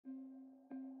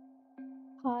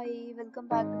Hi, welcome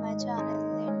back to my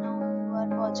channel, and now you are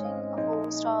watching a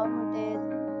 4-star hotel.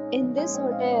 In this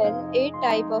hotel, 8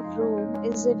 type of room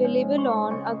is available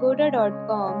on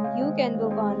agoda.com. You can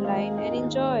book online and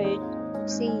enjoy it. To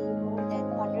see more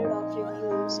than 100 of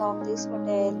reviews of this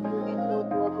hotel, you can go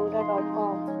to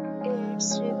agoda.com.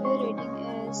 Its review rating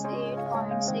is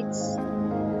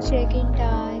 8.6. Check-in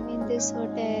time in this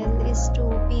hotel is 2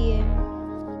 p.m.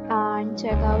 and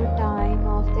checkout time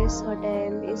of this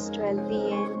hotel is 12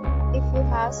 p.m. If you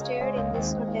have stayed in this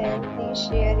hotel, please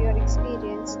share your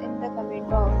experience in the comment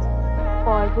box.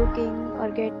 For booking or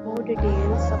get more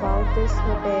details about this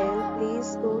hotel,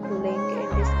 please go to link in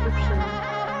description.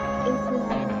 If you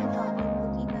have any problem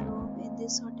booking a room in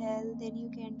this hotel, then you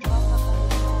can drop a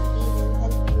comment and we will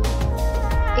help you.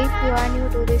 If you are new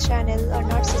to this channel or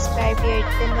not subscribed yet,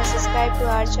 then must subscribe to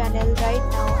our channel right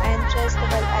now and press the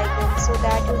bell icon so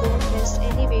that you don't miss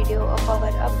any video of our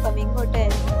upcoming